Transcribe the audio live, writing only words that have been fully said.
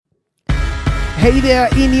Hey there,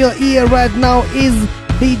 in your ear right now is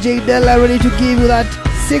DJ Della, ready to give you that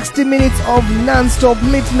 60 minutes of non-stop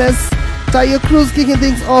litness. Tayo Cruz kicking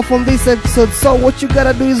things off on this episode, so what you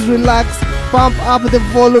gotta do is relax, pump up the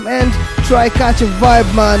volume and try catch a vibe,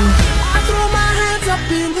 man. I throw my hands up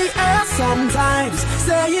in the air sometimes,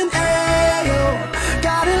 saying ayo,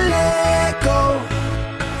 gotta let go.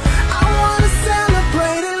 I wanna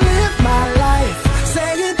celebrate and live my life,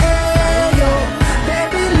 saying ayo,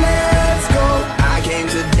 baby let's go. I came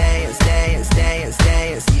to dance, dance, dance,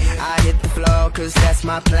 dance. I hit the floor cause that's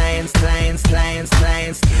my plans, plans, plans,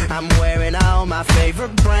 plans. I'm wearing all my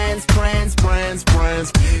favorite brands, brands, brands,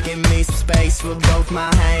 brands. Give me some space for both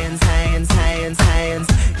my hands, hands, hands, hands.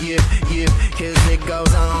 Yeah, yeah, cause it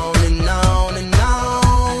goes on and on and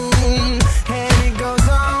on. And it goes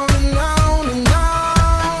on and on and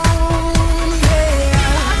on.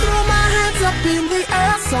 Yeah, I throw my hands up in the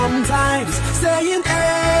air sometimes, saying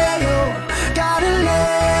ayo, gotta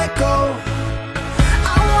let go.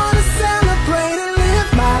 I wanna celebrate and live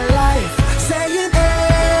my life, saying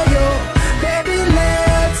ayo, baby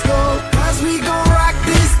let's go. Cause we gon' rock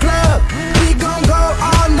this club, we gon' go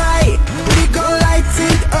all night. We gon' light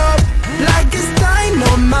it up like it's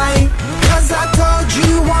dynamite. Cause I told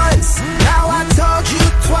you once, now I told you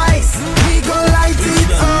twice. We gon' light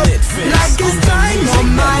it up like it's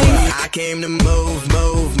dynamite. I came to move,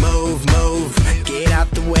 move, move, move. Get out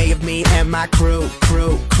the way of me and my crew,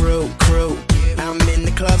 crew, crew, crew. I'm in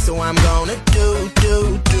the club, so I'm gonna do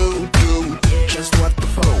just what the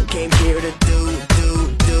folk came here to do.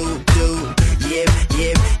 Yep,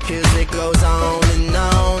 yep, cause it goes on and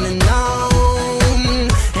on and on.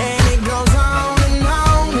 And it goes on and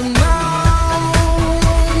on and on.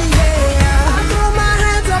 Yeah, I throw my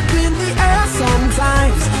hands up in the air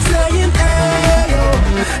sometimes, saying ayo,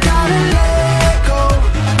 gotta let go.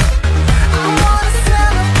 I wanna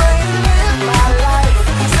celebrate and live my life,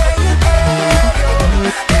 saying ayo,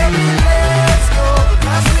 baby let's go.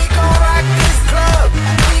 Cause we gon' rock this club,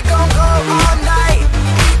 we gon' go all night.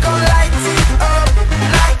 We gon' light it up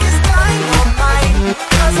like it's dynamite.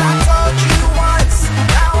 Cause I told you once,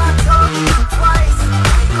 now I told you twice.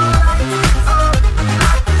 We gon' light it up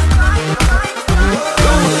like it's dynamite.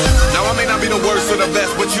 Now I may not be the worst or the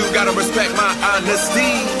best, but you gotta respect my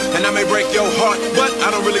honesty. And I may break your heart, but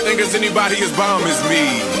I don't really think there's anybody as bomb as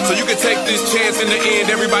me. So you can take this chance. In the end,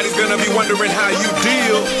 everybody's gonna be wondering how you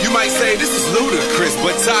deal. You might say this is ludicrous,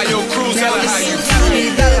 but Tayo Cruz, tell her how you Tell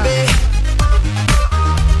me, baby,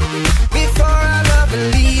 before I love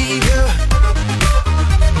and leave you.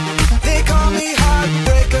 They call me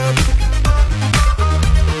heartbreaker.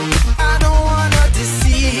 I don't wanna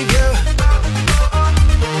deceive you.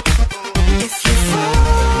 If you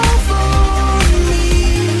fall for me,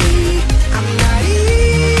 I'm not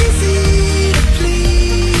easy to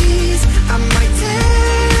please. I might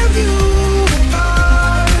tear you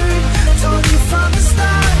apart. Told you from the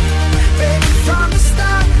start, baby, from the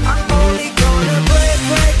start. I'm only gonna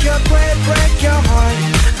break your heart.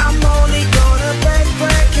 I'm only gonna break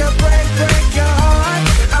your heart.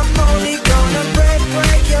 I'm only gonna break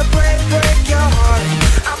your heart.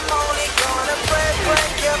 I'm only gonna break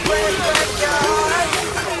your heart.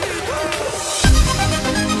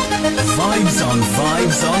 Vibes on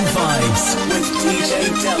Vibes on Vibes with DJ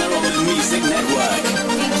Della on the Music Network.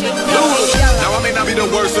 Now I may not be the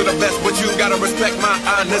worst or the best, but you gotta respect my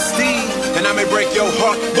honesty. And I may break your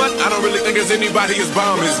heart, but I don't really think there's anybody as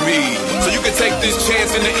bomb as me. So you can take this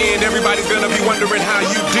chance. In the end, everybody's gonna be wondering how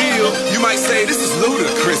you deal. You might say this is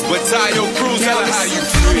ludicrous, but Tayo Cruz, tell her how you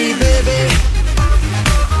Tell me, feel. baby,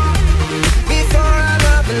 before I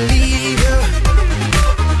love and leave you.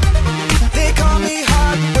 They call me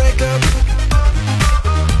heartbreaker.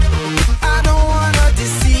 I don't wanna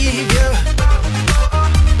deceive you.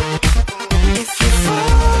 If you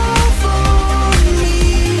fall for me,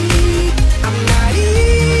 I'm not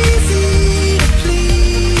easy to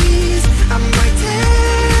please. I might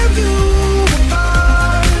tear you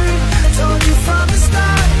apart. Told you from the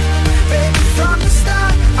start, baby, from the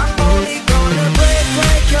start. I'm only gonna break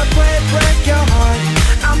your heart.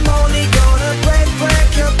 I'm only gonna break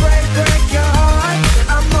your heart.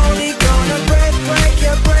 I'm only gonna break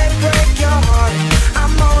your heart.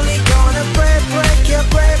 I'm only gonna break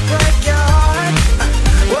your heart.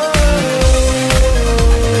 Whoa,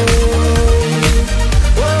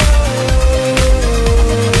 whoa.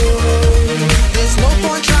 There's no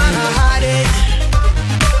point trying to hide it.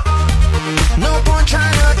 No point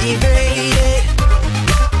trying to evade it.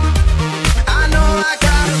 I know I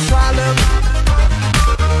got a problem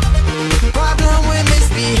with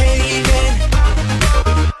misbehaving.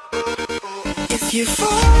 If you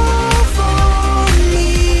fall for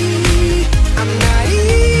me, I'm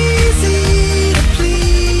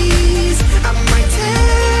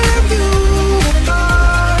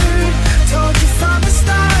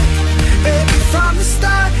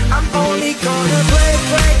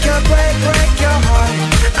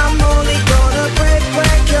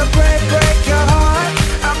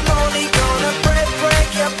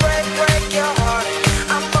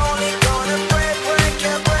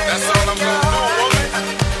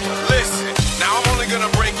gonna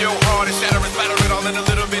break your heart and shatter and splatter it all into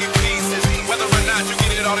little bitty pieces. Whether or not you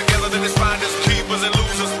get it all together, then it's finders, keepers, and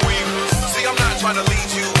losers, weavers. See, I'm not trying to lead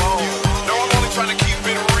you on. No, I'm only trying to keep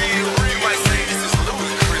it real. You might say this is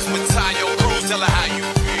ludicrous, but tie your rules, tell her how you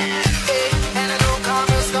feel. And I know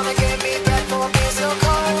karma's gonna get me back for being so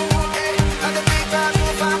cold. Like a big bad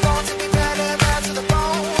wolf, I'm born to be better, bad to the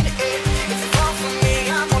bone. If you fall for me,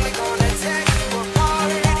 I'm only gonna tear you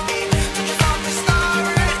apart. Told you from the start,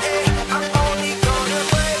 I'm only gonna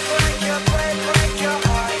break your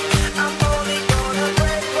heart. I'm only gonna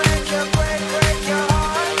break your heart. I'm only gonna break your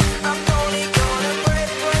heart. I'm only gonna break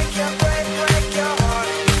your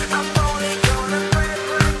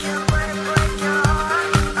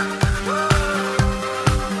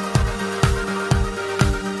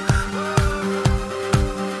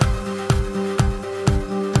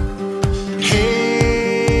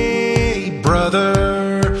Hey,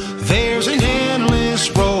 brother, there's an endless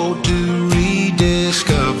road to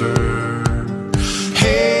rediscover.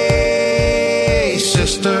 Hey,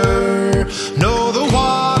 sister, know the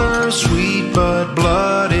water's sweet, but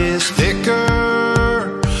blood is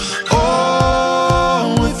thicker.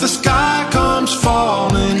 Oh, if the sky comes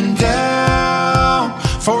falling down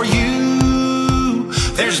for you,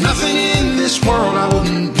 there's nothing in this world I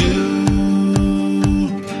wouldn't do.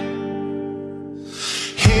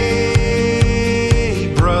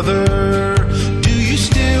 Hey, brother, do you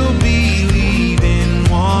still believe in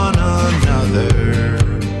one another?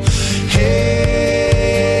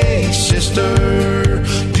 Hey, sister,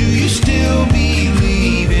 do you still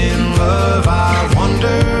believe in love? I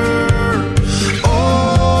wonder.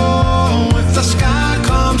 Oh, if the sky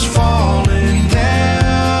comes falling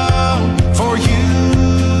down for you,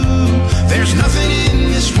 there's nothing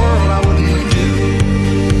in this world I wouldn't do.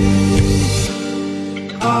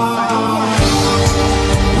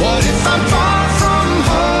 What if I'm far from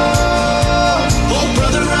home? Oh,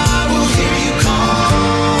 brother, I will hear you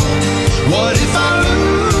call. What if I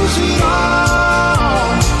lose it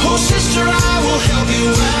all? Oh, sister, I will help you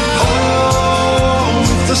out. Oh,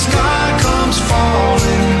 if the sky comes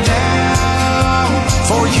falling down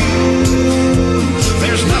for you,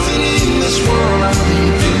 there's nothing in this world I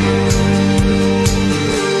wouldn't do.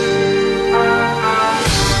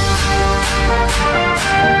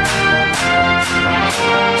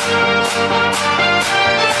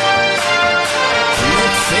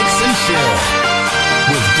 Lit Fix and Chill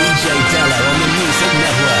with DJ Della on the Music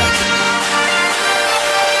Network.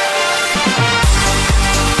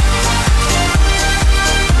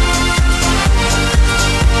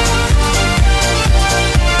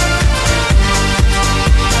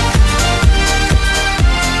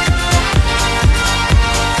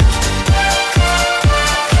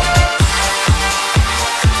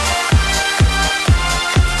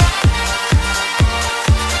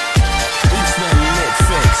 It's the Lit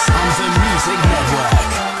Fix on the Music Network.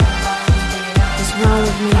 What's wrong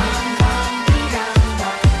with me?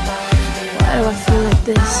 Why do I feel like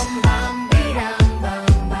this?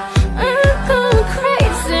 I'm going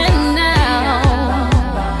crazy now.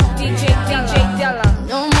 DJ Della.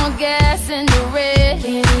 No more gas in the red.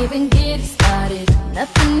 Can't even get it started.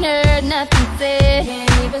 Nothing heard, nothing said.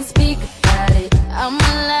 Can't even speak about it. I'm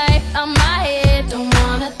my life, I'm my head. Don't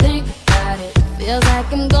wanna think about it. Feels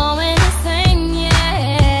like I'm going insane,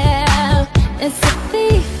 yeah. It's a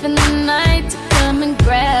thief in the night to come and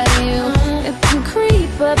grab you. It can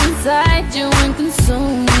creep up inside you and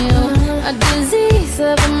consume you. A disease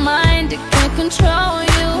of the mind, it can't control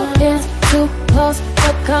you. It's too close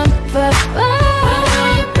for comfort.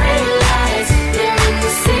 Oh, your pretty lies. They're in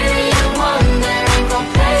the city of wonder. Ain't gon'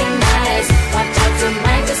 play nice. Watch out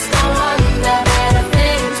tonight, just don't wonder. Better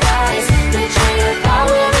think twice. The train of thought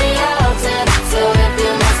will be altered. So if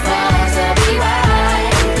you must pause, I'll be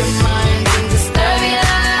right. Your mind can disturb you.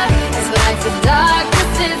 It's like the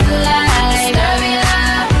darkness is the light. Disturb you.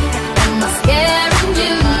 Am I scaring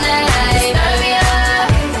you now? Disturb you.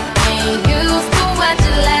 Ain't used to what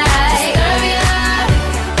you like. Disturb you.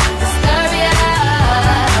 Disturb you.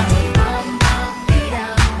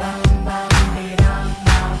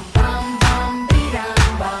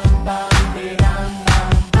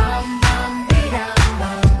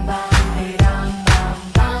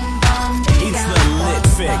 It's the Lit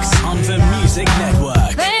Fix on the Music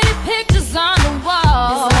Network. Painted pictures on the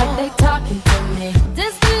wall. It's like they talking to me.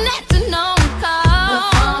 Disconnected, no call. The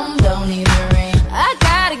phone don't even ring. I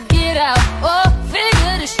gotta get out. Oh,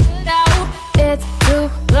 figure this shit out. It's too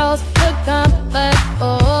close for comfort.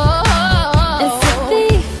 Oh, it's a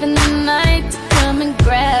thief in the night to come and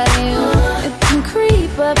grab you. It can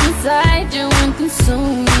creep up inside you and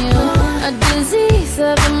consume you. A disease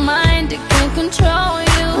of the mind, it can't control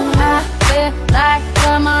you. I feel like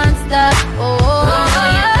stop. Oh,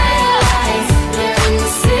 you're in the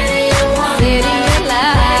city of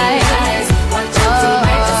lies. Watch out to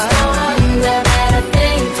break the storm. You better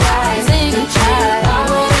think twice. I'm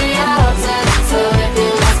only outside, so if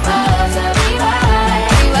you lost bars, I'll be right.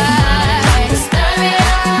 Stir me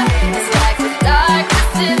up, it's like the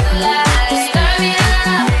darkness is the light. Stir me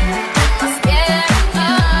up, I'm scared of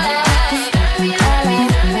night. Stir me up,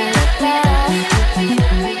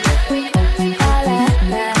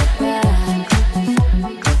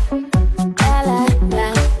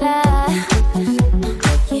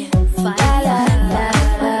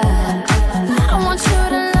 I want you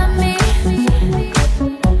to love me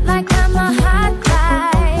like I'm a hot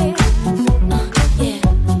guy. Yeah,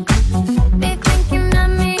 be thinking of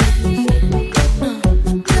me,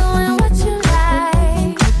 doing what you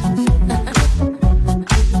like.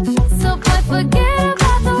 So boy, forget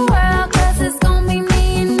about the world, 'cause it's gonna be me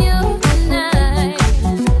and you tonight.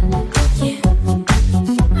 Yeah,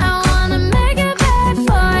 I wanna make it bad,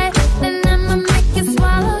 boy, then I'ma make you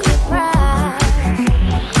swallow your pride.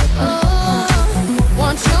 Oh,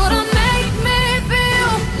 want you to make me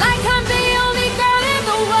feel like I'm the only girl in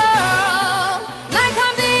the world, like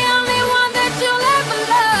I'm the only one that you'll ever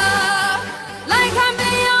love, like I'm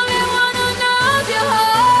the only one who knows your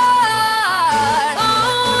heart,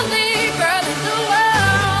 only girl in the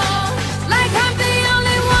world, like I'm the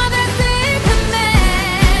only one that's in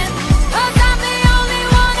command, 'cause I'm the only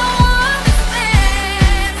one who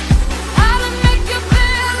understands how to make you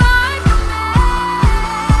feel like a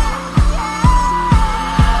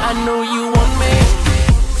I know you want me.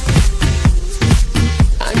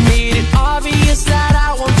 I made it obvious that I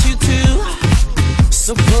want you to,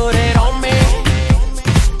 so put it on me.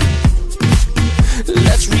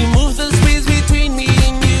 Let's remove the space between me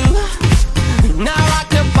and you. Now rock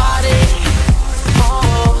your body.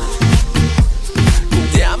 Oh,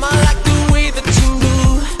 damn, I like the way that you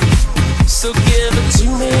move, so give it to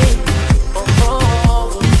me. Oh,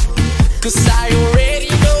 'cause I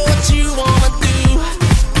already know what you wanna do.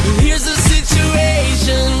 Here's the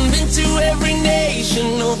situation, been to every nation.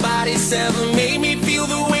 Nobody's ever made me feel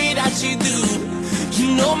the way that you do. You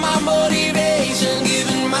know my motivation,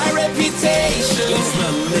 given my reputation.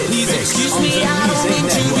 Please excuse me, I don't mean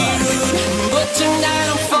to be rude, but tonight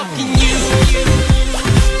I'm fucking you.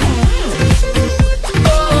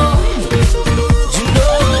 Oh, you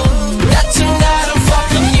know that tonight I'm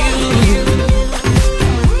fucking you.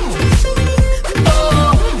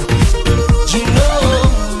 Oh, you know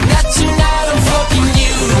that tonight I'm fucking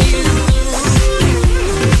you.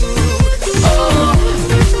 Oh,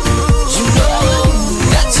 you know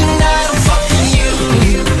that tonight I'm fucking you.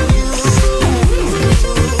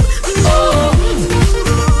 Oh,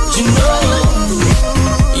 you know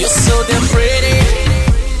you're so damn pretty.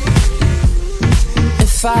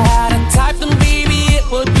 If I had a type, then baby it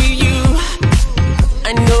would be you.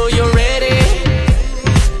 I know you're ready.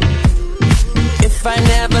 If I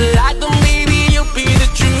never lied, then maybe you'll be the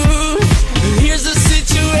truth. Here's the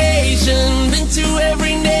situation, been to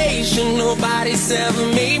every nation. Nobody's ever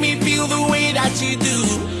made me feel the way that you do.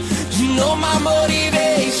 You know my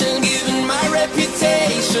motivation, given my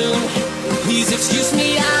reputation. Please excuse me,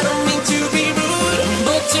 I don't mean to be rude,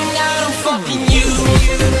 but tonight I'm fucking you.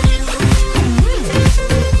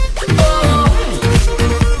 Oh,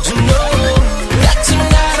 you know that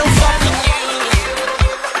tonight I'm fucking you.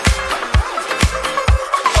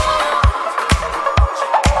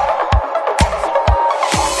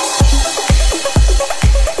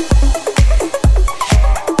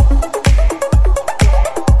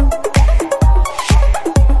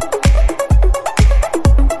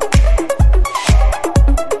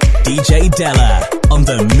 DJ Della on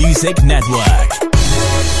the Music Network.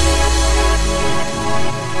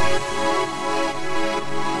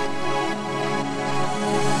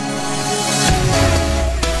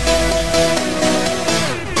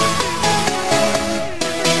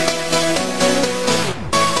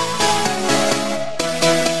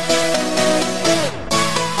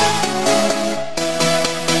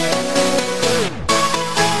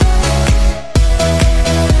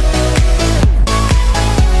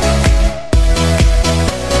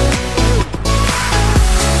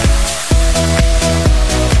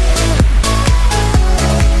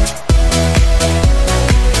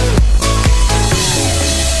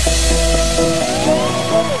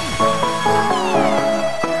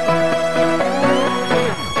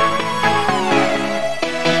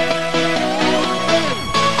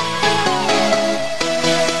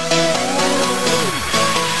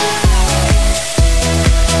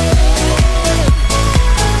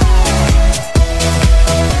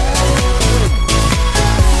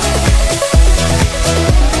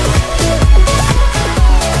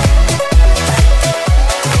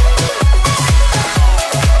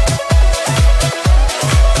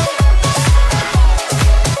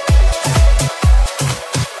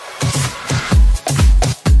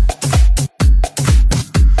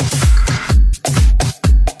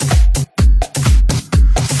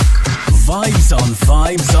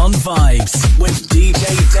 Vibes on Vibes with DJ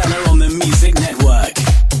Della on the Music Network.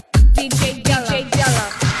 DJ Della. DJ Della.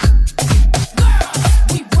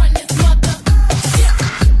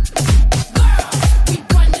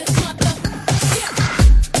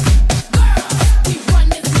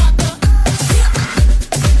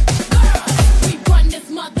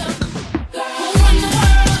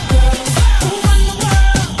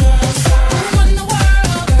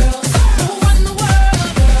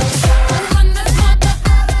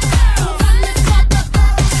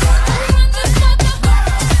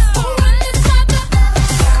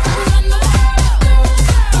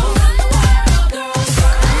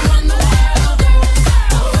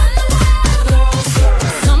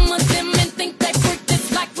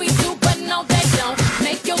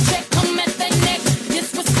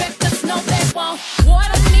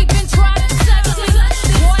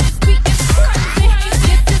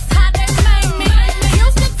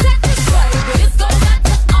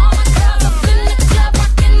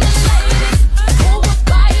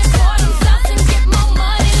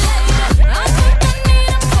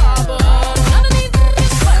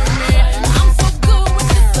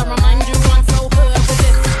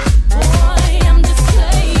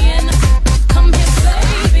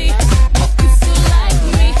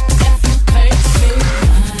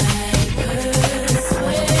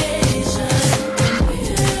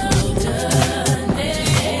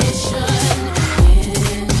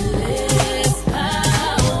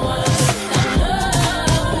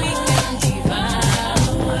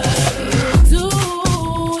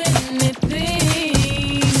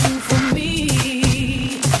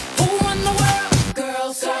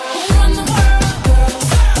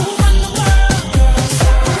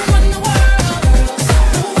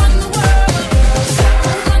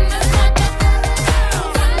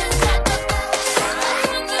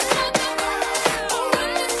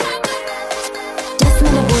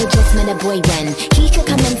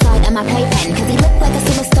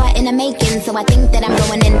 So I think that I'm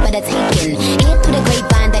going in for the taking. Hear through the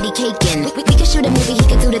grapevine that he caking. We can shoot a movie, he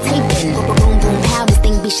can do the taping. Boom, boom, boom, pow, this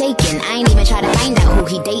thing be shaking. I ain't even try to find out who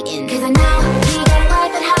he dating. Cause I know he got a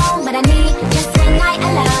wife at home, but I need just a night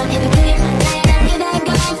alone. If you keep playing them good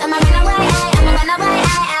games, I'ma run away, I'ma run away,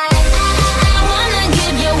 I wanna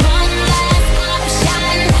give you one last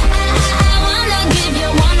option. I wanna give you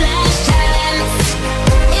one last chance.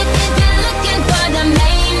 If you're looking for the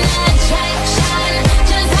main attraction,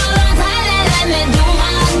 just hold on tight and let me do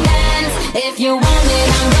my dance. If you want it,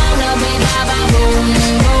 I'm gonna be baba boom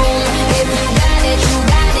boom. If you got it, you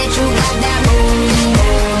got it, you got that boom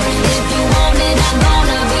boom. If you want it, I'm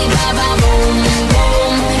gonna be baba boom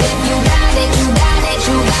boom. If you got it, you got it,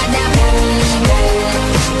 you got that boom boom.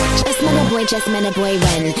 Just met a boy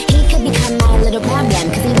when he could become my little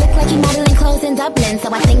problem. Cause he look like he modeling clothes in Dublin.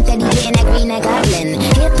 So I think that he getting that green egg goblin.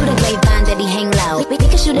 Hear through the grapevine that he hang low. We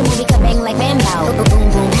could shoot a movie, could bang like Rambo. Boom,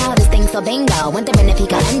 boom, boom, how this thing so bingo. Wondering if he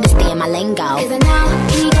could understand my lingo. Cause I know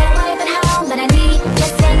he got a wife at home, but I need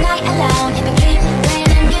just a night alone. If I keep playing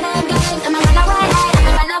them good games, I'ma run away,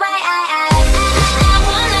 I'ma run away, I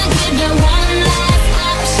wanna give you one last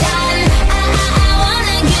option. I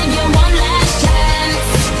wanna give you one last chance.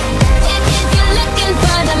 If you're looking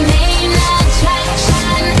for the main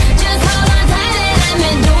attraction, just hold on tight and let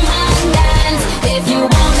me do my dance. If you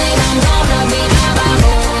want it, I'm gonna be baba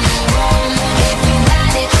boom boom. If you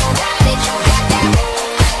got it, you got it, you got that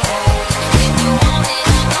boom boom. If you want it,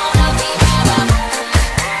 I'm gonna be baba.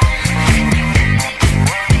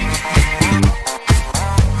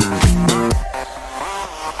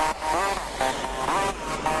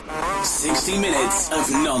 60 minutes of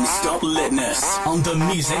non-stop litness on the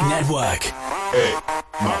Music Network. Hey,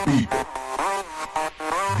 my people.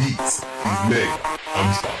 This is mega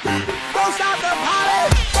unstoppable. Don't stop the party.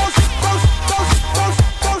 Don't stop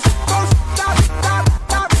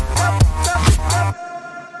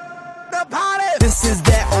the party. This is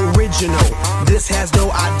that original. This has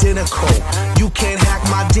no identical. You can't hack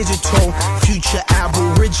my digital. Future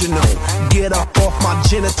aboriginal. Get up off my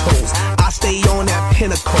genitals. I stay on that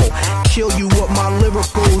pinnacle. Kill you with my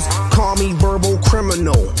lyricals. Call me verbal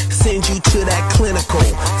criminal. Send you to that clinical.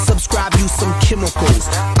 Subscribe you some chemicals.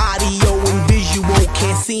 Audio and visual.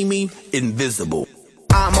 Can't see me. Invisible.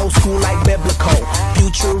 I'm old school like biblical.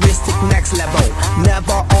 Futuristic next level.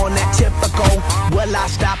 Never on that typical. Will I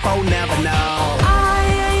stop? Oh, never know. I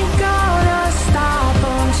ain't gonna stop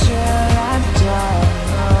until I'm done.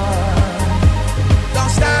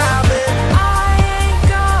 Don't stop it. I ain't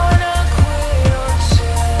gonna quit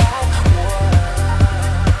until I won.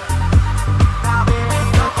 Now baby,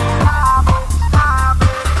 don't stop it. Stop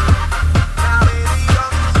it. Now baby,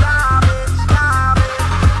 don't stop it. Stop it.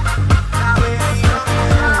 Now baby, don't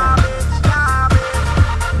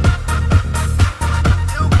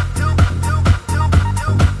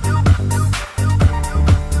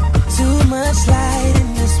much light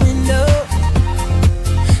in this window.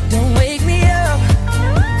 Don't wake me up.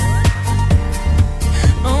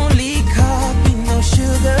 Only coffee, no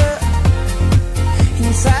sugar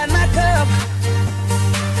inside my cup.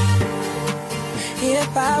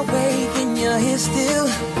 If I wake and you're here still,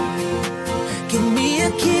 give me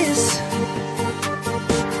a kiss.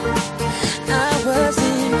 I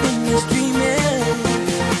wasn't finished dreaming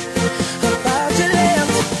about your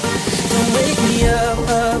lips. Don't wake me up,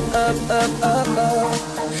 up, up, up, up, up.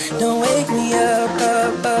 Don't wake me up,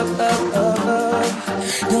 up, up, up, up, up.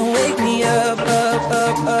 Don't wake me up, up,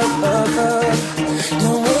 up, up, up, up.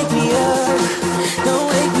 Don't wake me up. Don't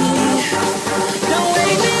wake me. Don't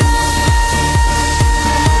wake me up.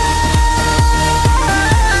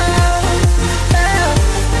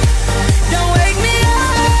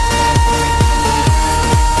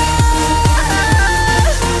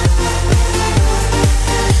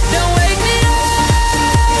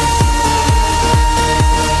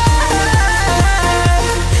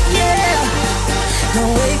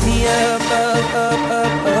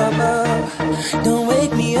 Don't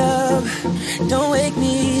wake me up, don't wake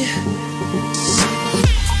me.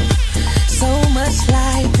 So much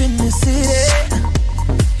life in the city,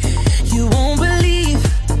 you won't believe.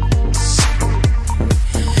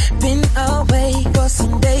 Been away for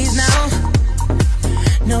some days now,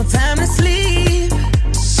 no time to sleep.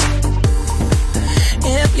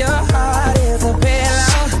 If your heart is a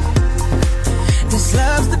pillow, this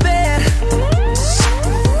love's the bed.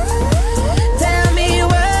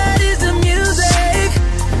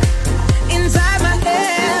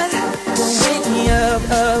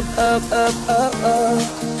 Up, up, up, up.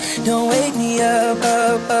 Don't wake me up,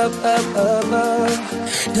 up, up, up, up, up.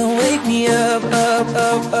 Don't wake me up, up,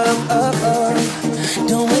 up, up, up, up.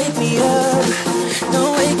 Don't wake me up.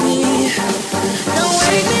 Don't wake me. Don't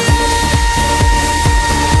wake me up.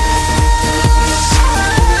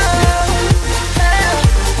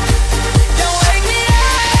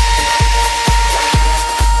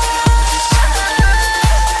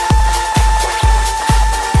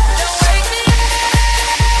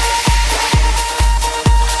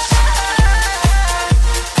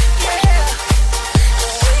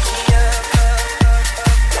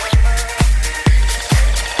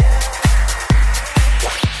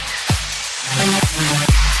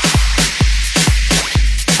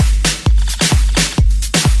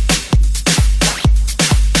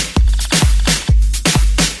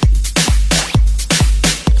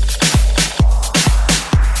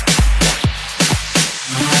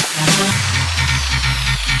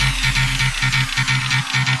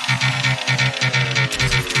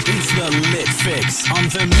 On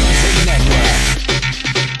the Music Network.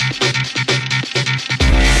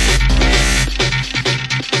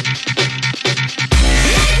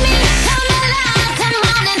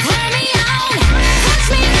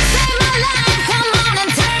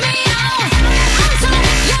 Turn me on.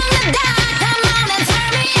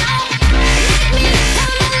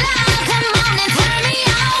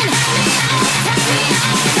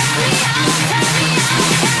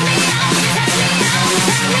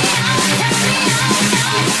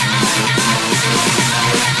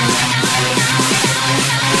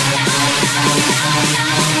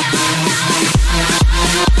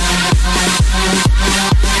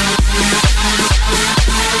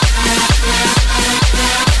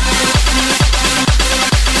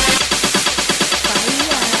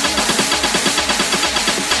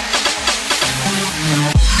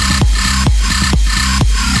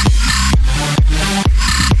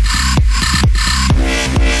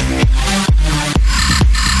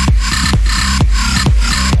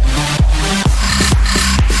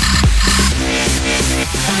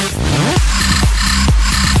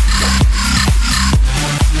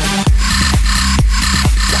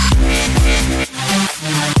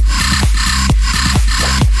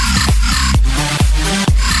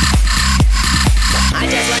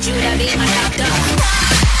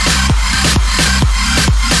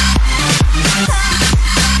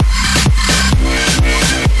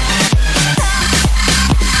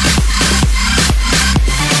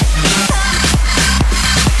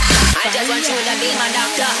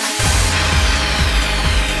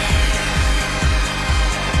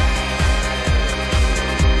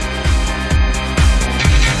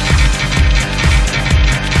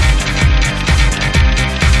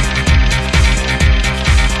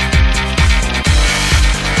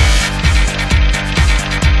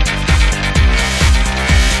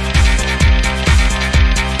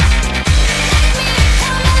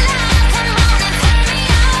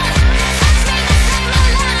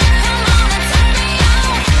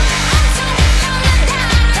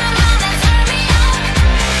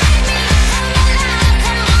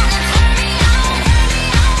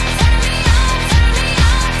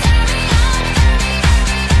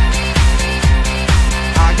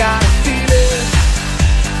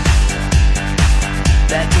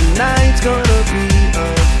 tonight's gonna be a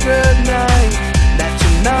good night. That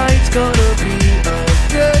tonight's gonna be a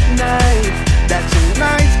good night. That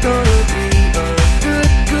tonight's gonna be a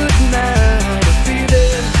good, good night. I feel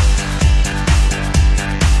it.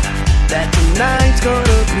 That tonight's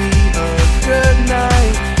gonna be a good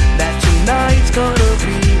night. That tonight's gonna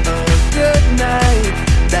be a good night.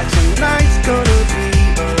 That tonight's gonna be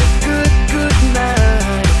a good, good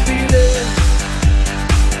night. I feel it.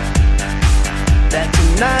 That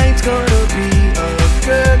tonight's gonna be a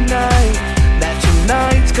good night. That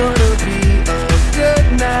tonight's gonna be a good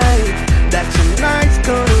night. That tonight's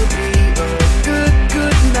gonna be a good,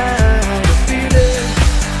 good night. I feel it.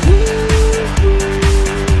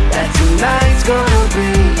 That tonight's gonna be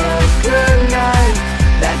a good night.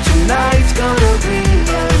 That tonight's gonna be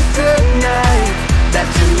a good night. That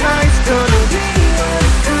tonight's gonna be a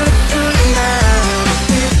good, good night.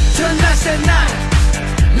 Tonight's the night.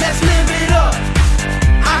 Let's live it up.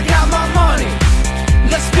 I got my money.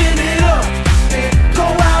 Let's spin it up. Go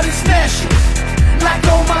out and smash it. Like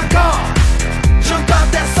oh my god. Jump out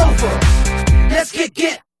that sofa. Let's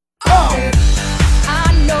get on. I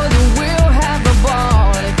know that we'll have a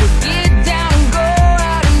ball if we get down, go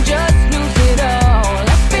out and just lose it all.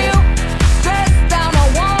 I feel stressed out, I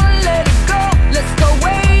wanna let it go. Let's go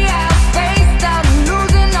way out, spaced out, and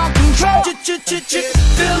losing all control.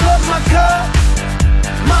 Fill up my cup,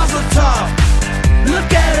 Mazel tov. Look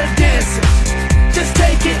at her dancing, just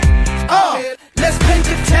take it off. Let's paint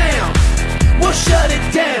the town, we'll shut it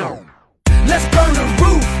down. Let's burn the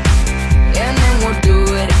roof, And then we'll do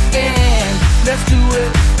it again. let's do it,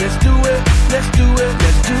 let's do it, let's do it,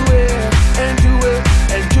 let's do it, and do it,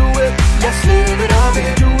 and do it. Let's live it up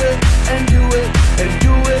and do it, and do it, and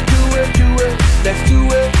do it, do it, do it. Let's do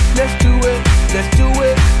it, let's do it, let's do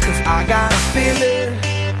it. Cause I got a feeling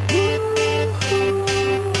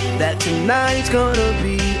that tonight's gonna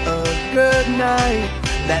be a good night.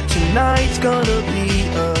 That tonight's gonna be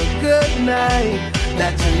a good night.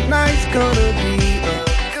 That tonight's gonna be a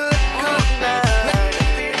good, good night. I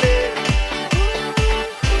feel it.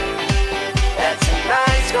 That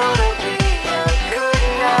tonight's gonna be a good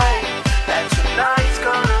night. That tonight's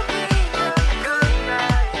gonna be a good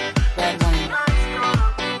night. That tonight's gonna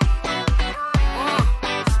be.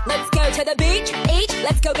 Let's go to the beach, eat,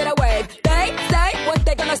 let's go get a wave. They say what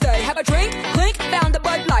they gonna say. Have a drink, clink, found the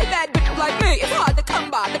Bud Light. Bad bitch like me, it's hard to come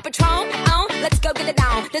by. The Patron, let's go get it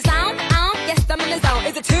down. The sound, yes, I'm in the zone.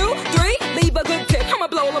 Is it 2, 3? Leave a good tip. I'ma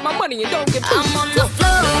blow all my money and don't get I'm on the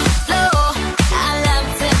floor, floor. I love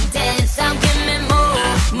to dance. So give me more,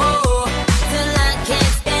 more. Till I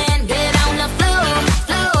can't stand. Get on the floor,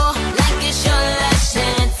 floor. Like it's your last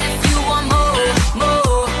chance. If you want more,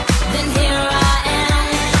 more, then here I am.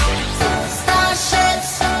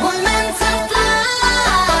 Starships were meant to fly.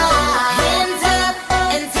 Hands up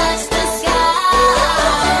and touch the sky.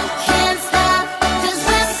 Can't stop 'cause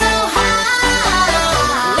we're so high.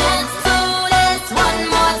 Let's do this one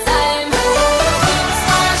more time.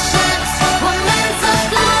 Starships were meant to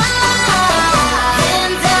fly.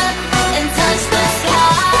 Hands up and touch the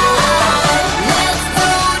sky. Let's do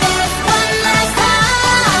this one last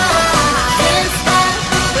time. Can't stop.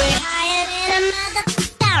 We're higher than a mother.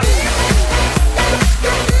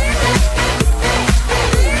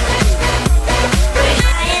 We're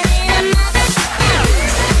higher than a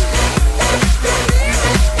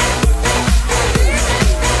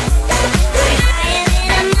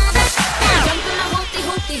mother. Jump in a hoopty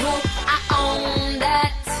hoopty hoop, I own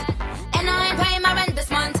that. And I ain't paying my rent this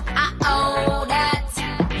month, I owe that.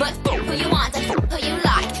 But fuck who you want and fuck who you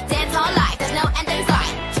like. Dance all life, there's no end in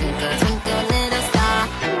sight. Twinkle, twinkle, little star.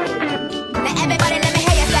 Now everybody let me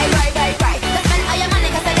hear you say right, right, right. Let's spend all your money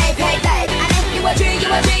 'cause today payday. And if you a G, you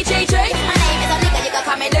a G, G, G. My name is a nigga, you can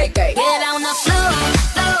call me Lady. Get on the floor,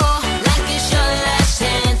 floor. Like it's your last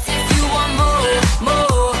chance. If you want more,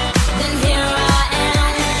 more, then here I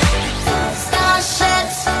am.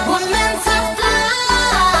 Starships were meant to fly.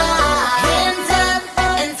 Hands up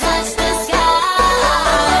and touch the sky.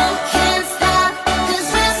 Can't stop 'cause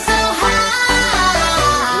we're so high.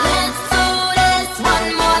 Let's do this one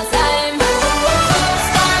more time.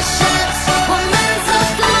 Starships were meant to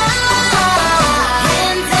fly.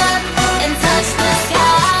 Hands up and touch the sky.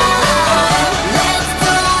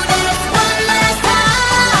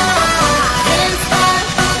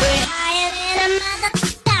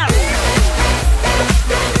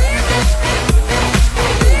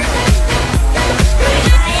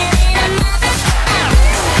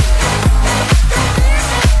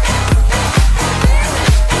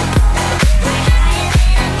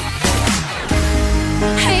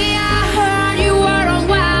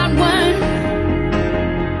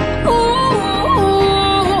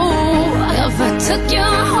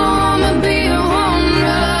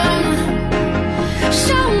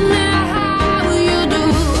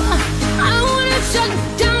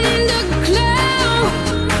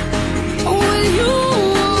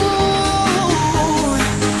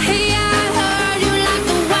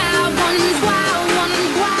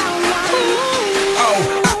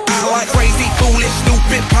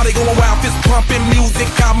 pumping music,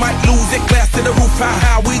 I might lose it. Glass to the roof,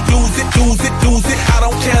 how we lose it, lose it, lose it. I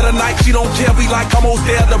don't care tonight, she don't care. We like almost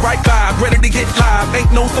there, the right vibe, ready to get live.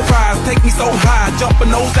 Ain't no surprise, take me so high,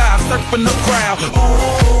 jumping those dives, surfing the crowd. Ooh,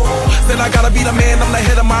 said I gotta be the man, I'm the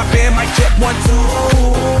head of my band. Mic check 1,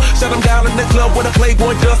 2. Shut them down in the club with a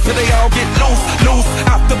Playboy dust till they all get loose, loose.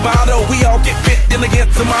 Out the bottle, we all get fit in again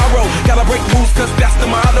tomorrow. Gotta break rules, cause that's the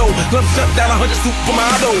motto. Club shut down 100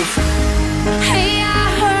 supermodels. Hey, I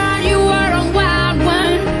heard you were a wild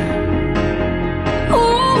one.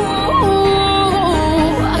 Ooh,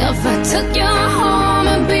 if I took you home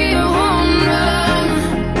and be your home run,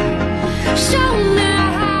 show me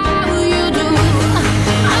how you do.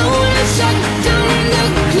 I wanna shut down in the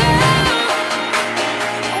club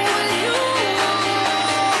with you.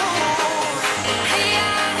 Hey,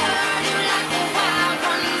 I heard you like the wild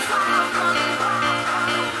ones.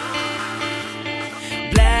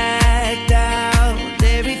 Blacked out,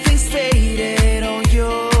 everything's faded on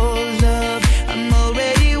your love. I'm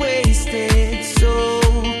already wasted, so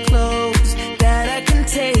close that I can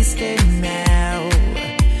taste it now.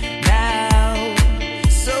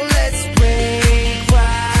 So let's break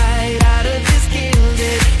right out of this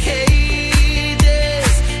gilded cages.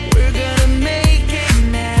 We're gonna make it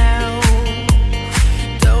now.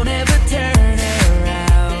 Don't ever turn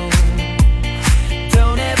around.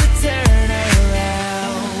 Don't ever turn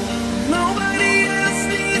around. Nobody else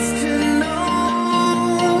needs to know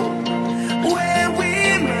where we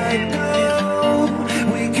might go.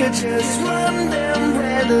 We could just run them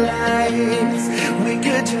red lights. We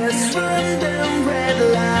could just run them red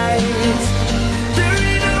lights. There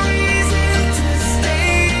ain't no reason to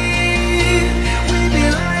stay. We'd be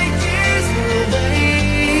like years away.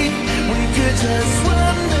 We could just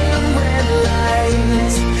run them red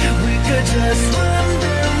lights. We could just run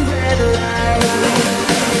them red lights.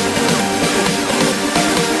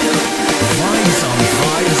 Vibes on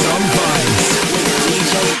Vibes on Vibes with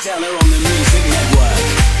DJ Della on the Music Network.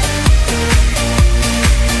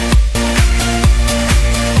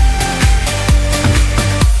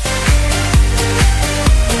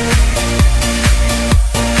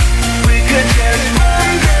 We could just run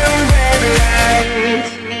them red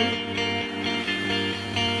lights.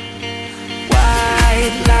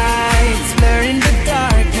 White lights blurring the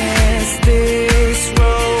darkness. This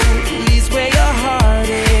road leads where your heart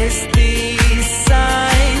is. These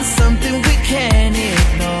signs, something we can't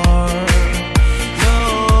ignore. No,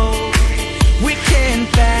 we can't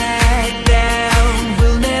back down.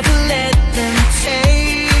 We'll never let them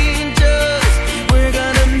change us. We're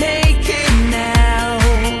gonna make it now.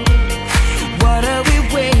 What are we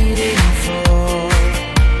waiting for?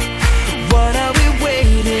 What are we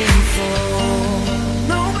waiting for?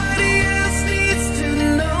 Nobody else needs to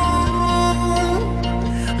know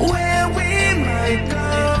where we might go.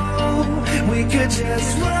 We could just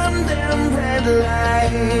run them red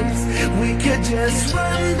lights. We could just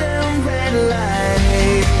run them red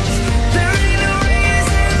lights. There ain't no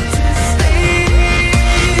reason to stay.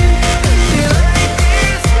 Feel like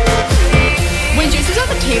this will be. When Jason was at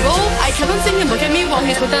the table, I kept on seeing him look at me while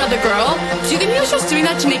he's with that other girl. Do you think he was just doing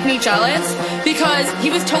that to make me jealous? Because he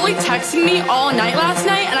was totally texting me all night last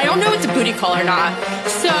night, and I don't know if it's a booty call or not.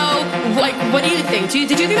 So, like, what do you think?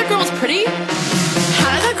 Did you think that girl was pretty? How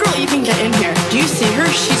did that girl even get in here? Do you see her?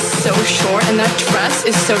 She's so short, and that dress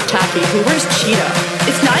is so tacky. Who wears cheetah?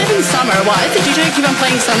 It's not even summer. Why does the DJ keep on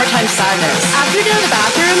playing Summertime Sadness? After we get out of the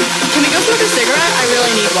bathroom, can we go smoke a cigarette? I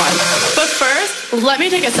really need one. But first, let me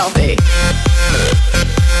take a selfie.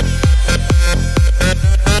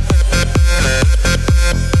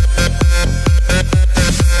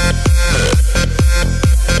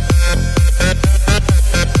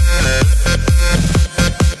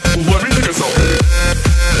 Let me take a selfie.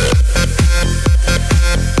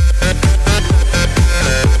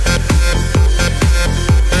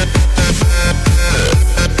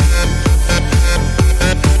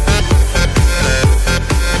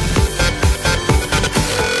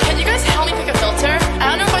 Can you guys help me pick a filter? I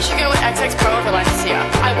don't know if I should go with XX Pro or Valencia.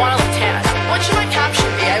 I want to look tan. What should my caption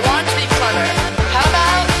be? I want it to be clever. How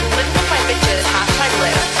about living with my bitches,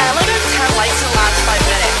 #live. I only got 10 likes in the last 5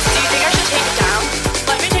 minutes. Do you think I should take it down?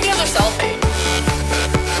 Let me take another selfie.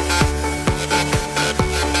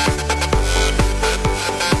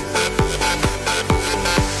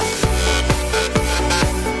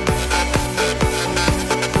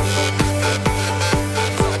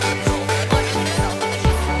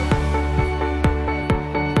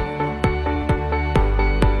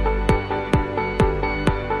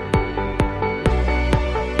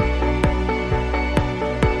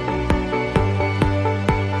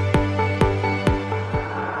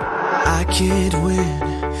 I could win,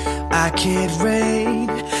 I can't reign.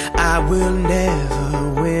 I will never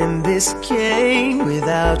win this game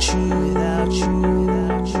without you, without you,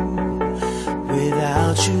 without you,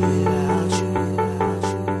 without you, without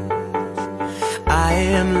you. I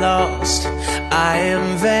am lost, I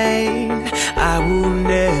am vain. I will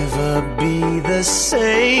never be the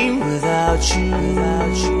same without you,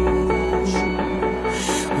 without you,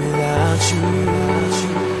 without you, without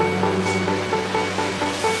you.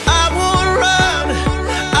 I won't run,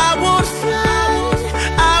 I won't fly.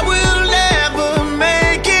 I will never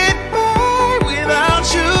make it by without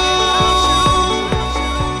you,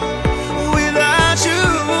 without you.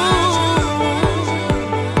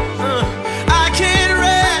 I can't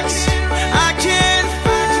rest, I can't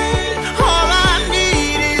fight. All I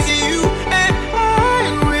need is you and I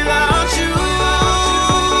without you.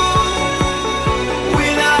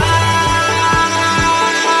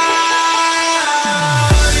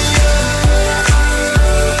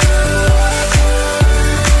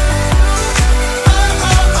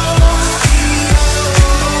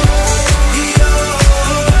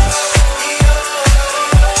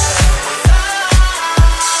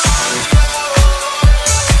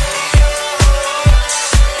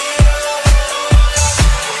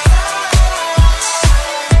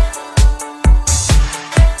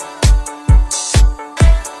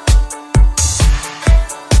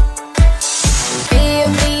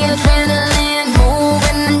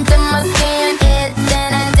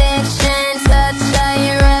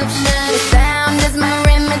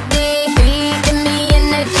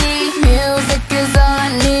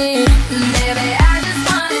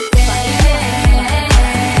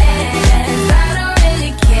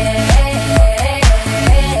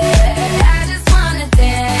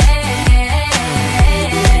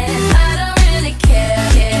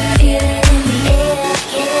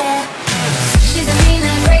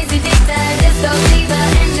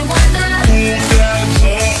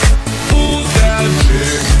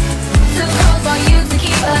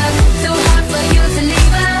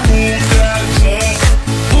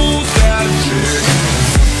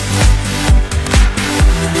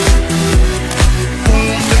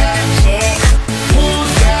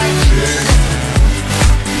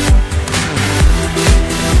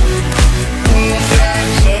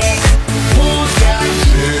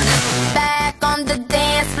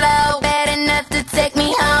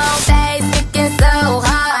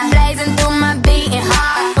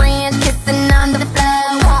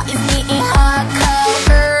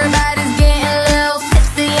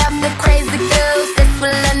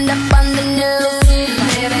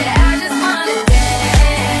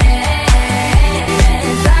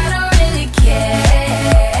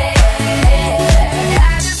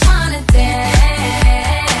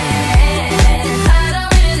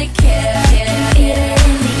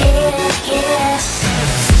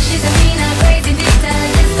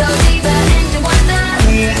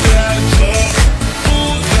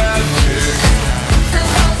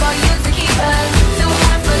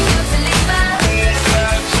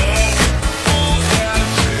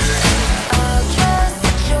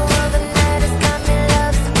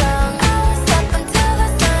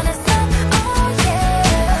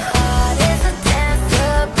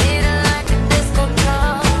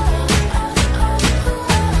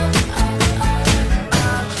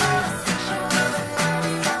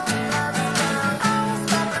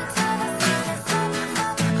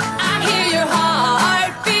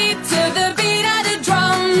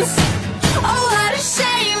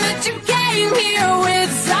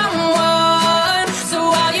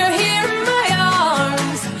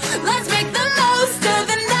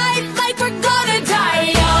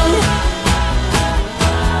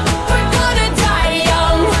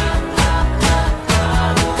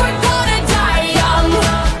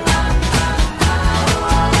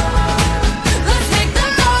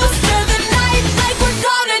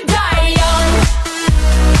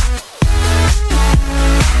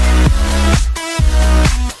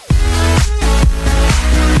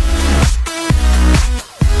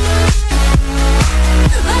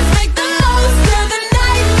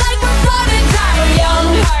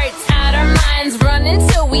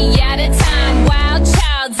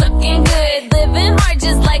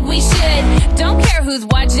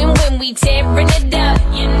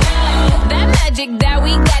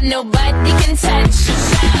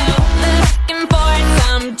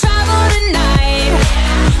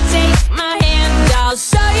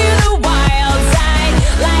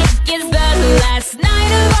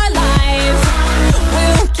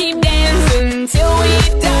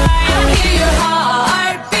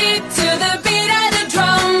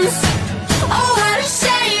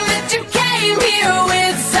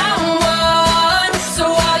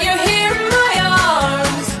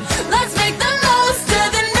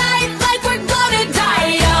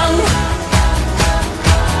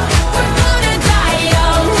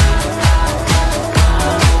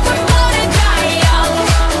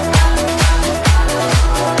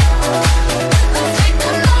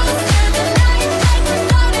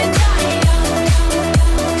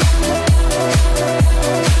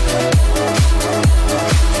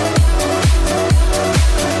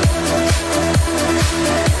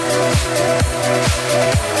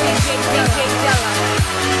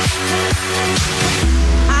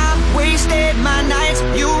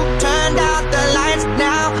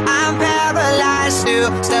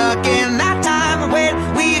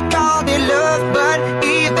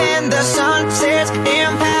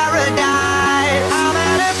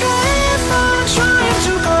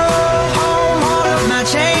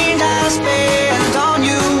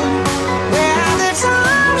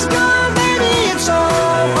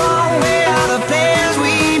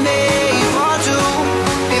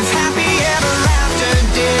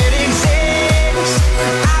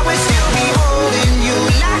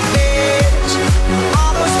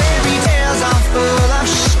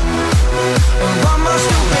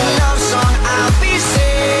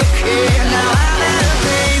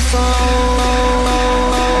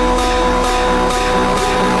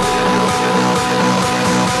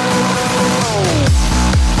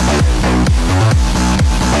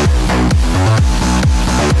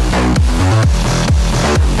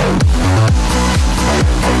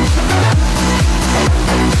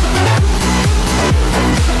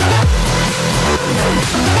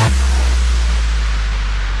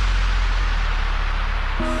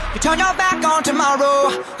 turn your back on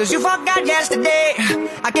tomorrow, cause you forgot yesterday.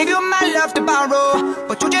 I gave you my love to borrow,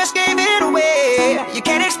 but you just gave it away. You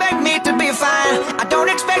can't expect me to be fine, I don't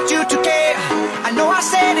expect you to care. I know I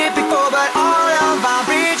said it before, but all of our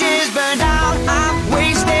bridges burned out. I've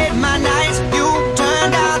wasted my nights, you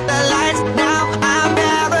turned out the lights. Now I'm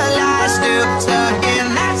paralyzed, still stuck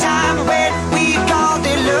in that time when we called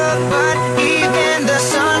it love, but even the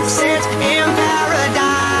sun sets in paradise.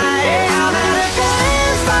 I'm at a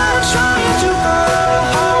grave, trying to go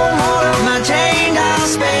home. All of my chain I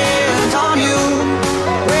spent on you.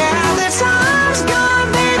 Where are the times gone,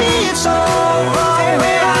 baby, it's over.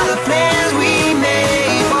 Where are the plans we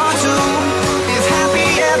made for two? If happy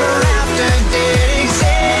ever after did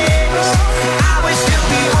exist, I would still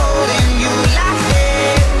be holding you like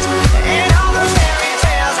this. And all those fairy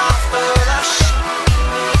tales are full of shit.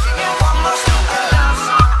 Singing one more stupid love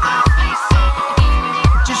song, I'll be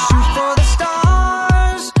singing. Just shoot for the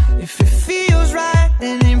stars. If it feels right,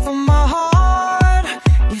 then aim for my heart.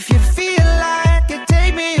 If you feel like it,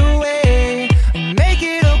 take me away and make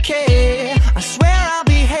it okay. I swear I'll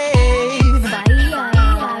behave.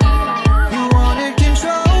 You wanted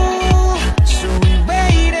control, so we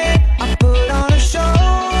waited. I put on a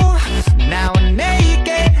show. Now I'm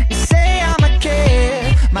naked. You say I'm a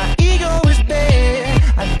kid. My ego is bad.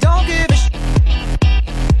 I don't give a shit.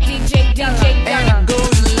 And it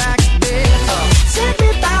goes like this. Take me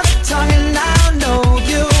by the tongue and I'll know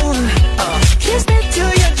you. Kiss me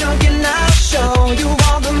till you're drunk and I'll show you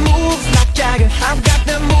all the moves like Jagger. I've got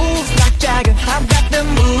the moves like Jagger. I've got the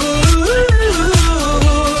moves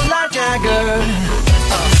like Jagger.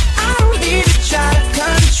 I don't need to try to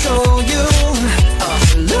control you.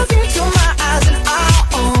 Look into my eyes and I'll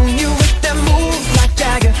own you with the moves like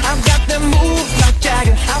Jagger. I've got the moves like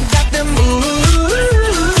Jagger. I've got the moves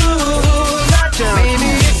like Jagger. Maybe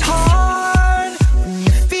it's hard when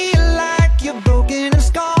you feel like you're broken and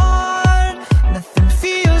scarred. Nothing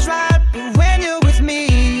feels right, but when you're with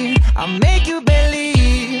me, I'll make you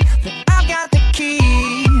believe that I've got the key.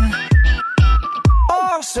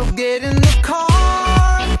 Oh, so get in the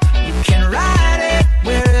car. You can ride it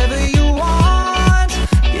wherever you want.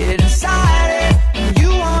 Get inside it and you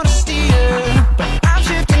wanna steer, but I'm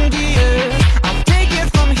shifting gears. I'll take it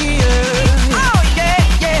from here. Oh yeah,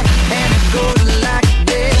 yeah. And it goes like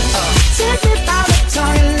this. Take me by the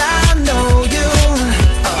tongue and I know you.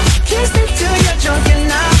 Kiss me till you're drunk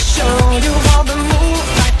and I'll show you all the moves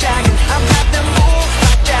like Jagger. I've got the moves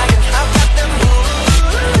like Jagger. I've got the moves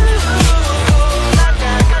like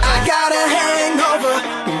Jagger. I got a hangover.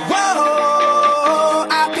 Whoa,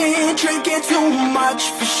 I've been drinking too much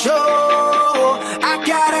for sure. I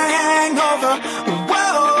got a hangover.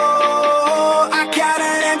 Whoa, I got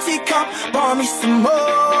an empty cup. Pour me some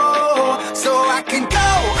more, so I can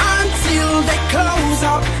go until they close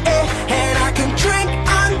up. And I can drink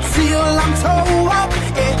until I'm toe up.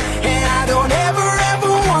 And I don't ever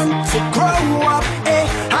want to grow up.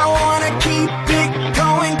 I wanna keep it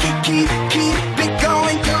going, keep it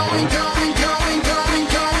going, going, going, going, going,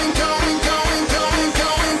 going, going, going, going, going,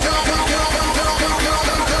 going, going,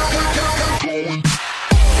 going.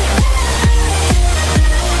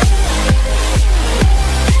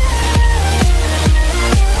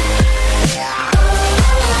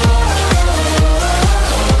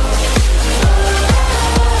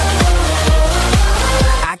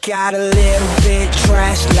 I got a little bit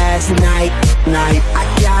trashed last night. I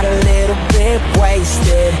got a little bit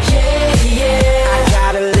wasted. I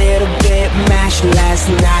got a little bit mashed last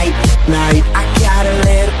night. I got a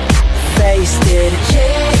little wasted.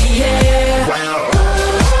 Wow.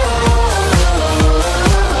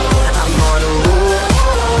 I'm on a roll.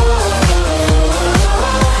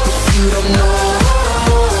 If you don't know,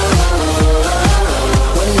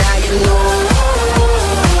 well now you know.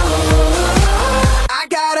 I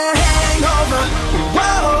got a hangover.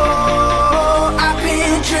 Whoa, I've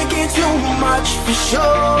been drinking too much for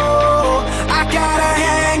sure. I got a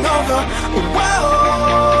hangover.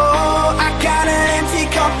 Whoa, I got an empty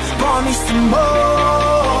cup. Pour me some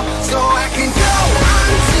more, so I can go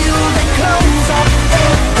until they close up.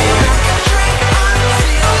 And I can drink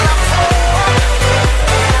until I'm full.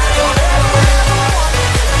 And I don't ever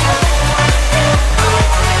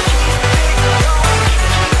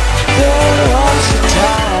There was a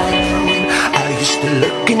time I used to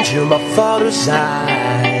look into my father's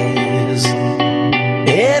eyes.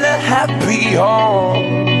 In a happy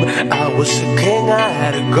home, I was a king, I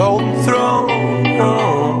had a golden throne.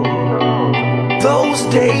 Those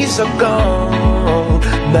days are gone,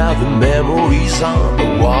 now the memories on the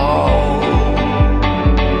wall.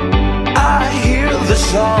 I hear the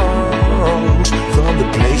songs from the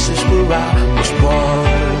places where I was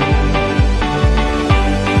born.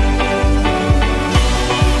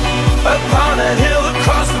 Upon a hill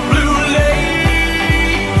across the blue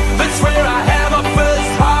lake, that's where I had my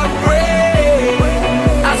first heartbreak.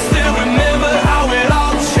 I still remember how it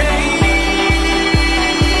all changed.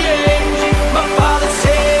 My father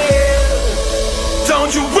said,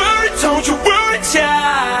 don't you worry,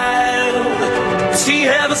 child. See,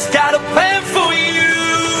 heaven's got a plan for you.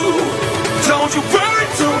 Don't you worry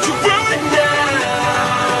now.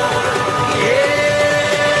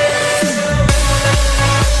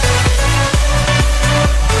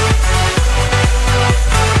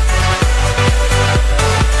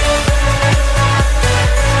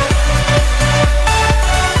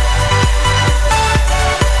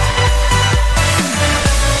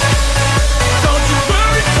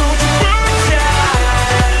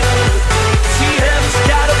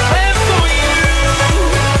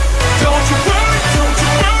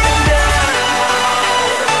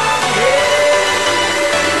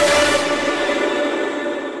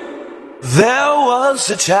 There was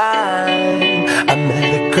a time I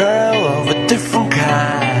met a girl of a different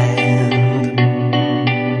kind.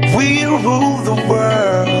 We ruled the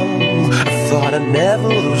world. I thought I'd never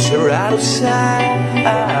lose her out of sight.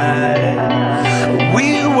 We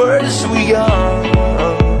were so young.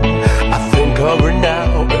 I think of her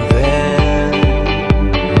now and then.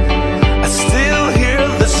 I still hear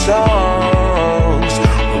the songs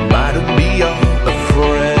reminding me of a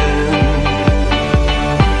friend.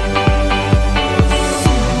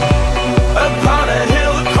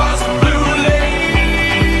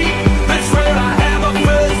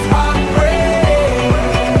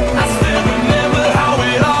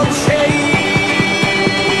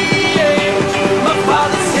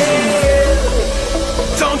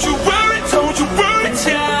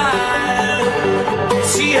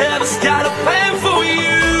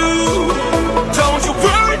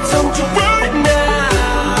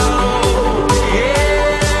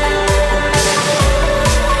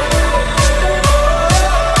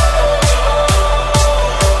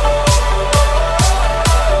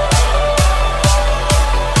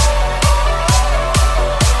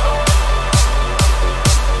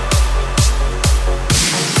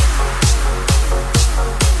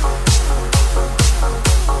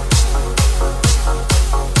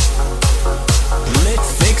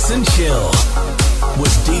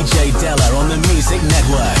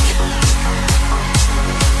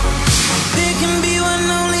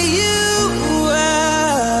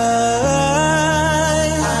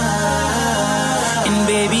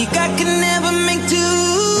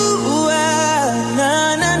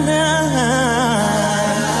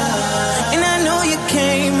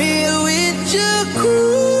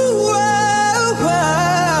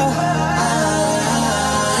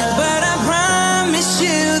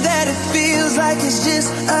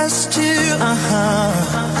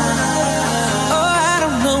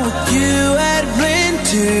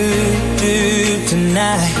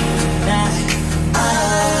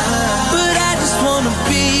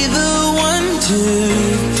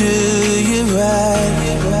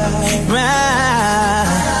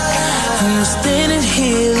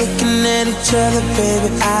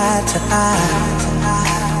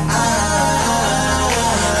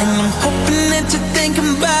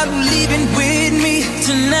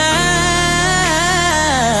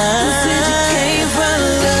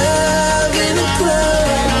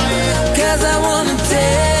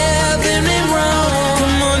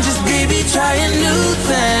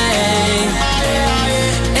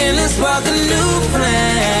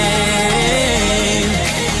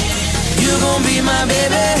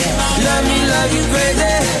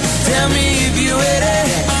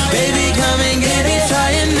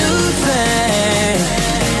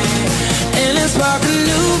 Spark a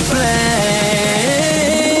new flame.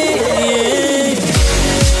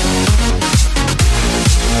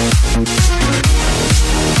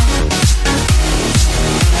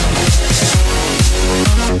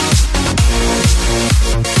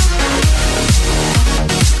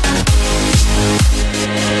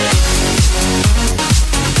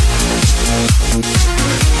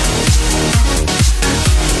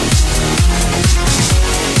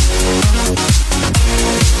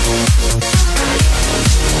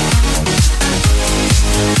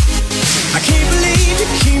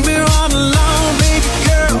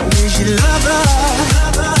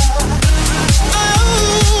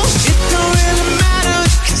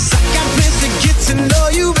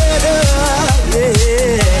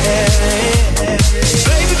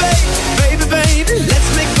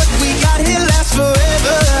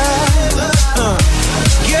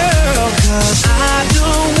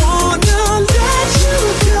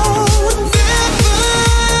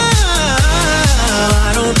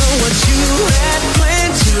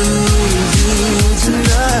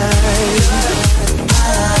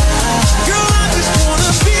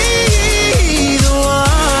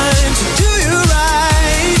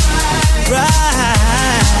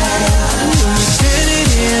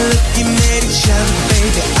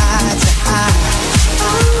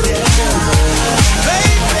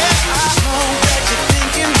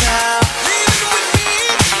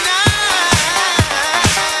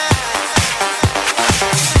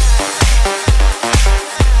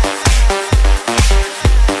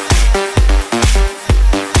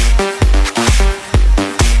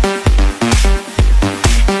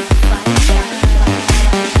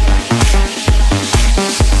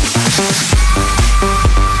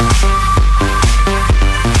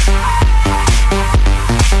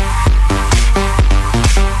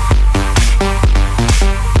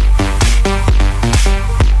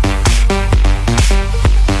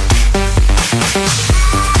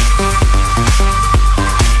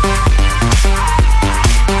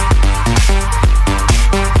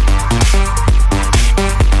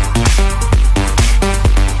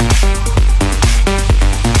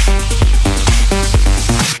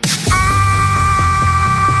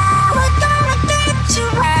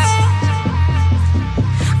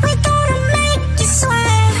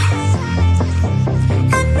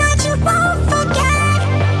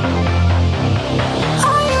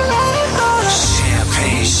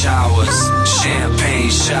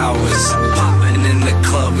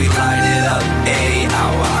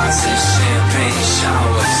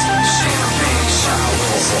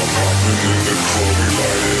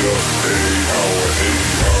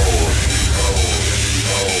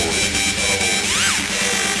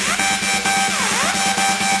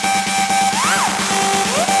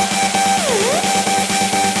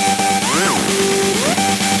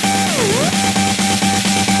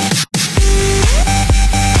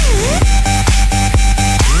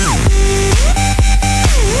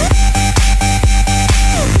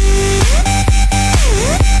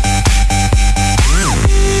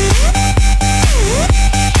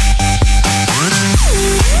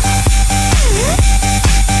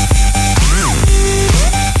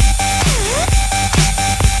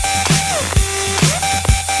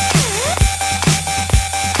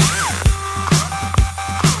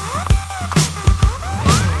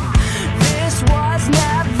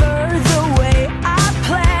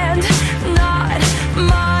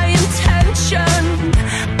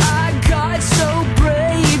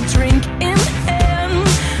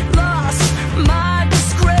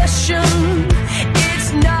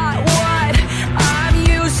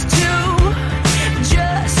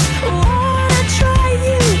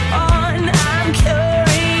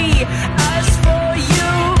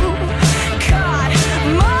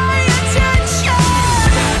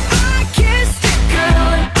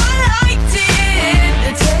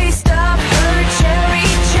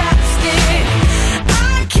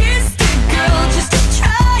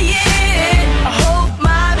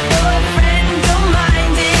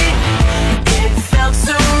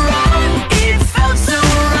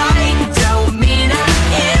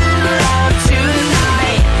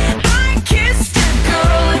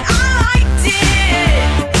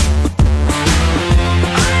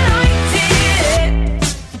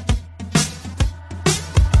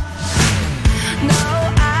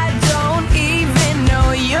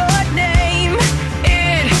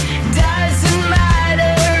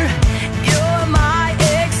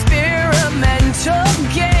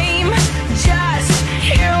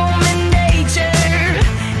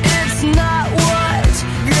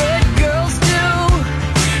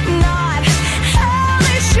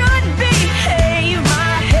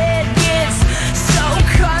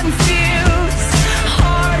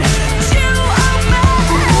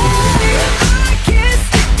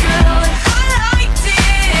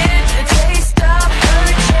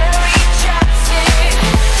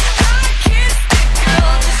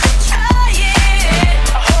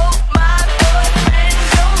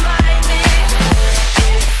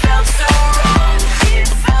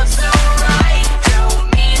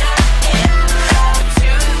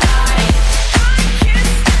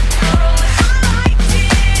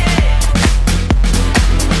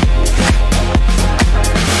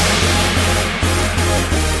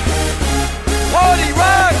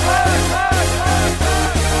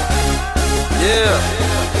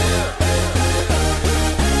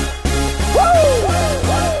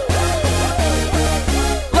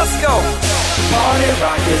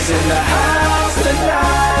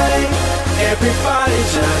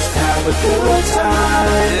 have a good time.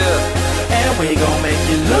 And we gon' make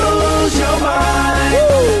you lose your mind.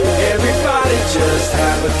 Everybody just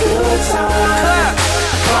have a good time.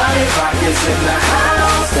 Party rock is in the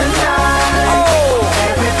house tonight.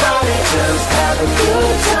 Everybody just have a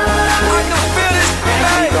good time. I can feel it. And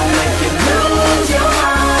we gon' make you lose your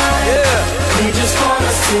mind. We just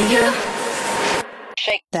wanna see you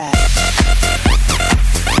shake that.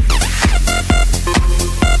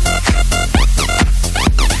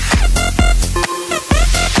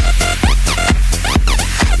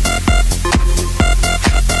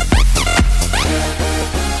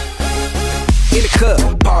 In the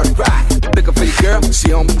club, party rock. Looking for your girl,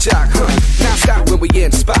 she on my jock, Now stop when we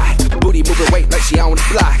in the spot. Booty moving weight like she on the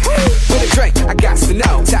block. With a drink, I got to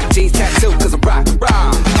know. Top jeans tattoo, cause I'm rock,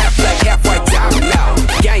 raw. Half black, half white, diamond now.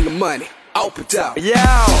 Gang of money, open up. Yo,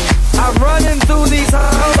 I'm running through these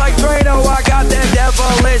halls like Drano. I got that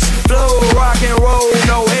devilish flow, rock and roll,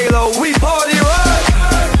 no halo. We party rock.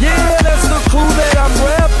 Yeah, that's the clue that I'm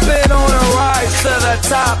reppin' on a rise to the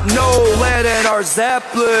top. No lead in our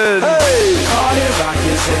Zeppelin. Hey, party rock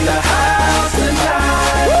is in the house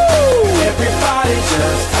tonight. Woo! Everybody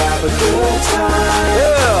just have a good time.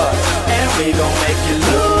 Yeah, and we gon' make you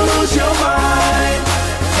lose your mind.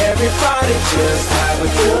 Everybody just have a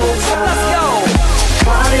good time. Let's go.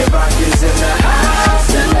 Party rock is in the house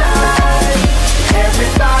tonight.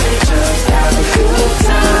 Everybody just have a good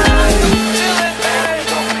time.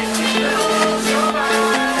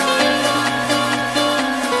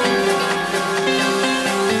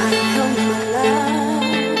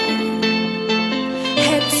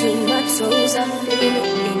 I feel it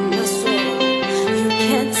in my soul. You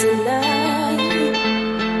can't deny.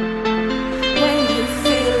 When you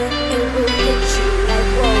feel it, it will hit you like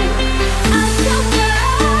whoa. I feel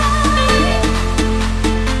right.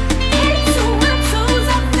 Head to my toes,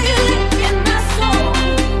 I feel it in my soul.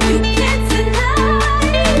 You can't deny.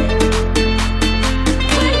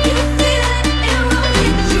 When you feel it, it will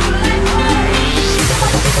hit you like whoa.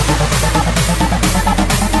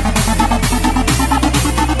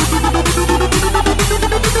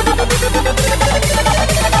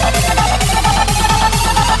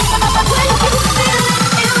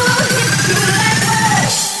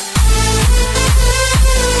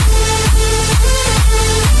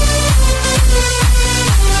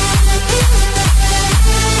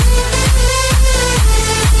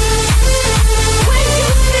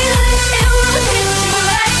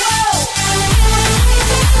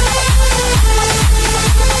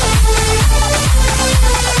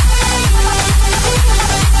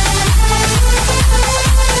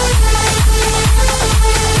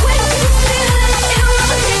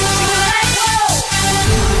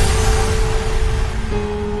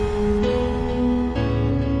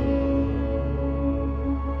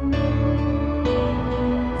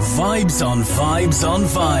 Vibes on Vibes on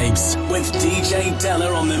Vibes with DJ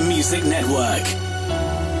Della on the Music Network.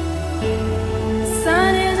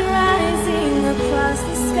 Sun is rising across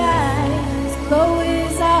the skies. Go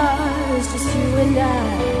is ours, just you and I.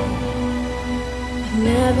 I've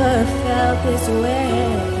never felt this way.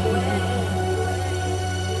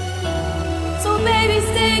 So baby,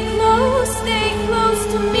 stay close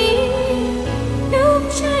to me. You'll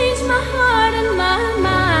change my heart and my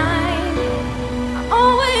mind. I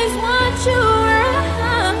always want you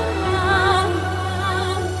around.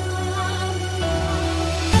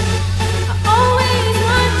 I always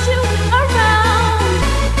want you around.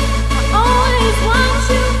 I always want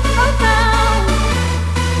you around.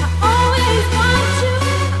 I always want you.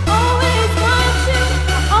 I always want you.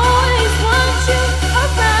 I always want you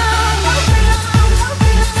around.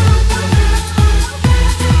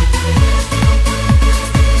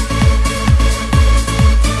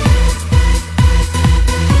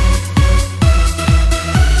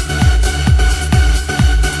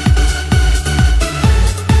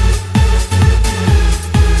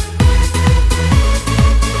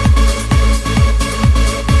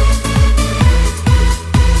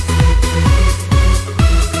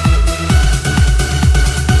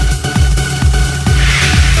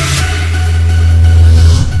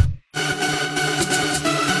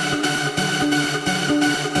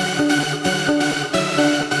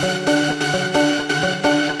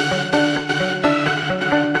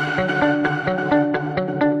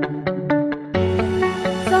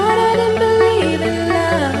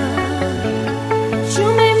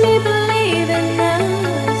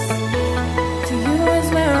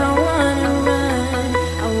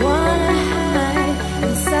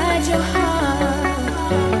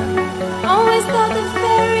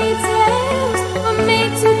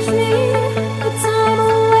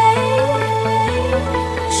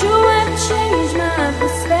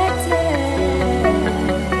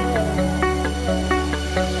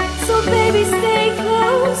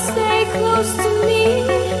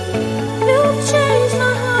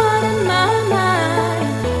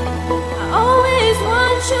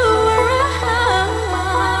 you.